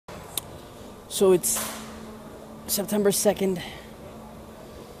So it's September 2nd.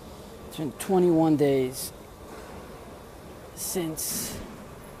 It's been 21 days since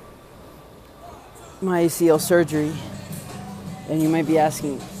my ACL surgery. And you might be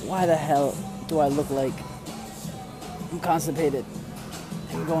asking, why the hell do I look like I'm constipated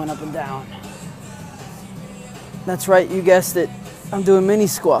and going up and down? That's right, you guessed it. I'm doing mini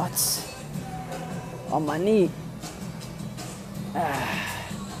squats on my knee.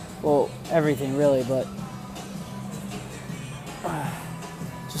 Well, everything really, but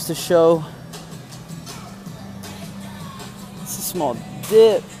just to show, it's a small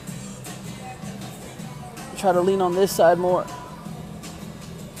dip. Try to lean on this side more.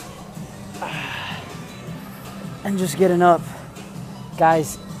 And just getting up.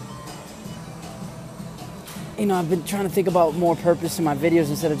 Guys, you know, I've been trying to think about more purpose in my videos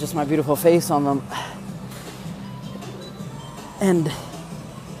instead of just my beautiful face on them. And,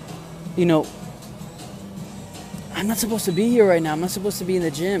 you know, I'm not supposed to be here right now. I'm not supposed to be in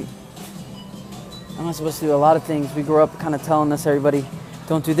the gym. I'm not supposed to do a lot of things. We grew up kind of telling us, everybody,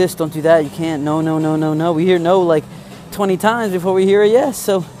 don't do this, don't do that, you can't, no, no, no, no, no. We hear no like 20 times before we hear a yes.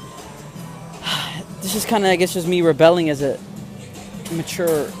 So this is kind of, I guess, just me rebelling as a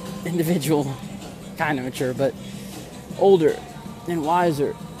mature individual. Kind of mature, but older and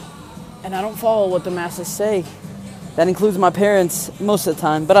wiser. And I don't follow what the masses say. That includes my parents most of the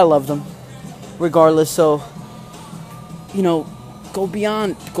time, but I love them regardless. So, you know, go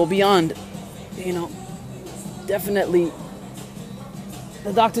beyond, you know, definitely.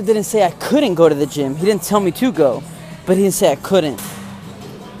 The doctor didn't say I couldn't go to the gym. He didn't tell me to go, but he didn't say I couldn't.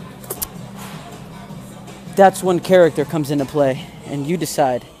 That's when character comes into play, and you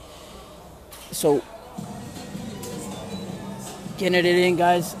decide. So, getting it in,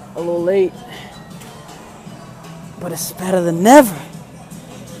 guys, a little late, but it's better than never.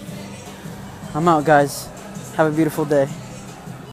 I'm out, guys. Have a beautiful day.